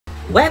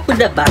Where I put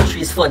the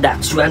batteries for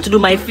that? Trying to do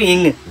my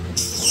thing.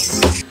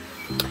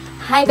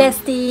 Hi,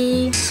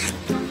 bestie.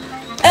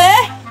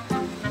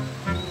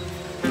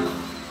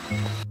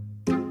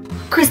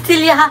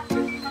 Cristilia,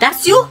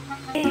 that's you?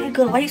 Hey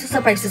girl, why are you so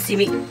surprised to see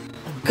me?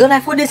 Girl, I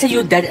thought they said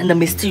you died under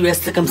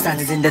mysterious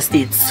circumstances in the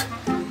States.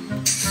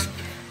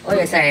 Oh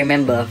yes, I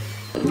remember.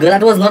 Girl,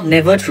 that was not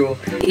never true.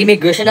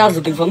 Immigration was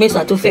looking for me, so I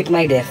had to fake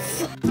my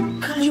death.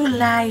 Girl, you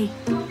lie.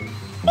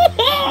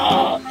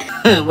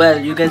 Well,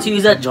 you can see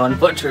he's a John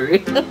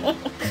Pottery.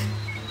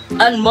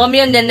 And mommy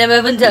and them never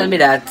even tell me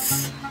that.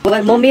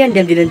 Well, mommy and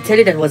them didn't tell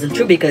you that wasn't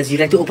true because you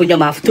like to open your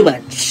mouth too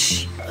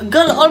much.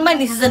 Girl, all my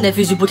nieces and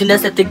nephews you put in the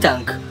septic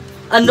tank.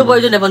 And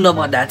nobody will never know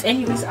about that.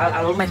 Anyways,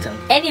 I'll hold my tongue.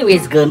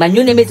 Anyways, girl, my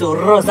new name is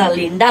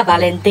Rosalinda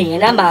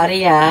Valentina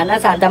Mariana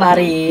Santa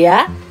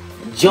Maria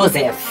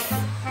Joseph.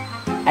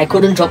 I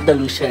couldn't drop the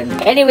illusion.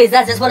 Anyways,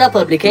 that's just for the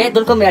public, eh?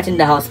 Don't come me out in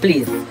the house,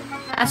 please.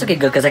 That's okay,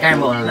 girl, because I can't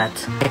remember all of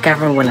that. I can't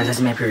remember when I was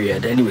in my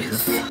period.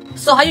 Anyways.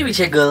 So how you reach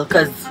here, girl?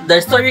 Because the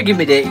story you give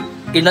me there,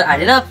 you're not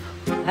adding up.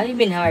 How do you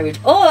mean how I reach?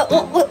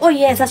 Oh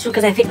yes, that's true,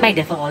 because I faked my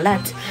death and all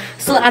that.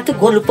 So I had to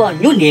go look for a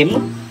new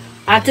name.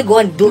 I had to go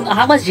and do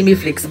how much Jimmy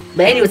Flicks.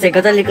 But anyways, I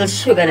got a little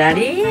sugar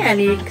daddy and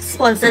he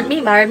sponsored me,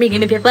 married me,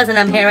 gave me papers, and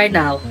I'm here right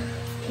now.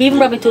 He even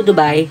brought me to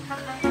Dubai.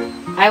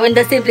 I went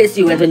the same place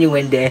you went when you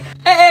went there.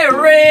 Hey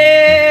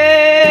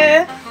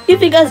Ray! You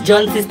think us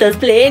John sisters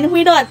playing?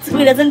 We not.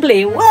 We doesn't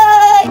play.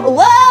 What?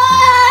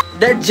 What?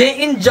 The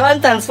J in John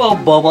stands for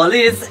bubble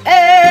is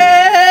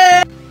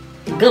eh.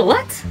 Girl,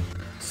 what?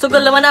 So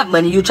girl, naman have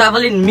money. You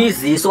travel in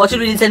Mizi, so what you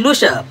doing in St.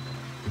 Lucia?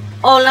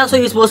 Oh, now so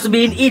you're supposed to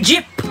be in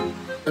Egypt.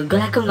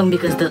 Girl, I come down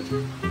because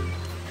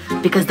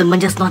the man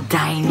just not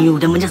dying you.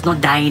 The man just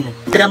not dying.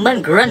 The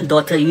man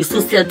granddaughter used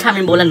to sell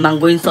tamarind bowl and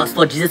mango in sauce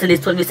for Jesus and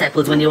his 12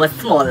 disciples when they were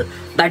small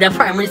by the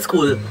primary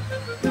school.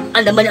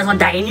 And the man just not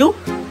dying you.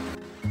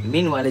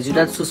 Meanwhile, as you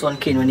dad Susan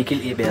Cain when he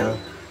killed Abel,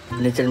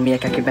 and they tell me I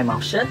can keep my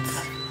mouth shut.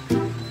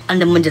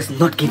 And the man just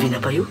not giving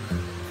up on you.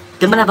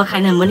 The man have a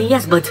kind of money,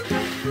 yes, but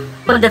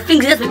the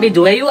things just make me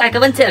do you, I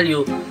can't tell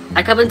you.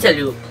 I can't tell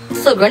you.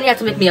 So Granny had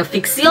to make me a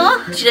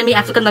fixio. She let me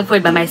have to come down for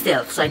it by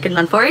myself. So I can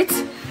run for it.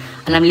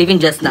 And I'm leaving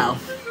just now.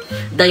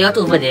 The yacht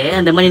over there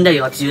and the man in the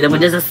yacht, the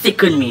man just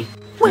sicken me.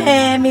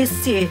 Where me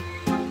see?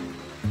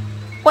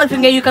 One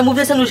finger you can move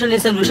the solution in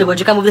solution, but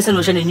you can move the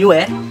solution in you,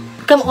 eh?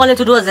 Come all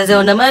to do is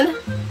on the man.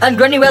 And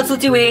Granny well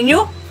suit you in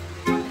you.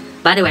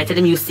 By the way, I tell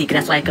him you sick,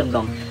 that's why I come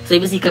down. So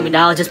if you see coming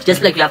down,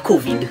 just like you have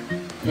COVID.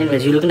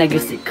 Anyways, you looking like you're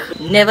sick.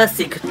 Never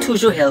sick,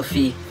 toujours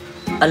healthy.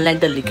 Unlike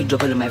the liquid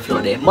dropping on my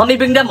floor there. Mommy,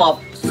 bring them up.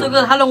 So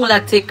girl, how long will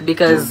that take?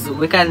 Because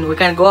we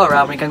can go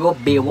around, we can go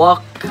bay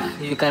walk.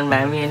 You can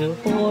marry me and you.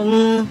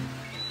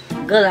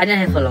 Girl, I didn't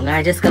have for long.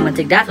 I just come and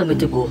take that for me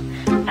to go.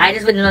 I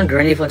just waiting on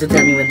Granny for to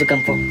tell me when to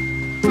come for.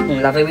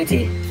 Love it with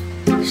you.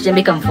 She tell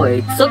me come for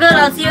it. So girl,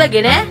 I'll see you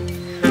again, eh?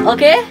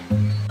 Okay?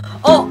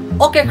 Oh,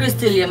 okay,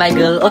 Cristilia, my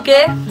girl.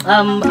 Okay?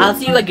 I'll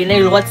see you again.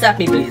 You'll WhatsApp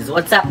me, please.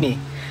 WhatsApp me.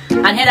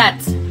 And hear that.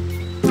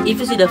 If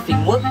you see the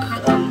thing work,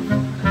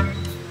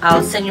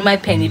 I'll send you my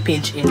penny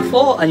pinch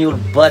info and you'll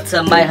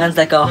butter my hands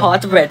like a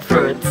hot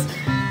breadfruit.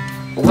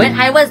 When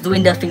I was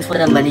doing the things for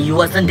the money, you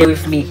wasn't there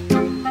with me.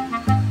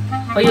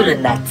 Why you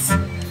doing that?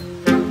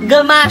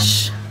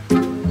 Gamash!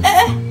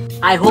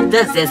 I hope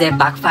the Zeze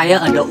backfire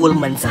and the old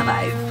man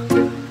survive.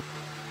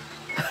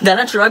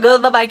 Don't struggle,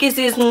 bye bye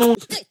kisses.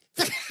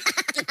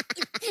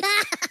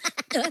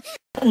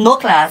 No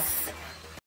class.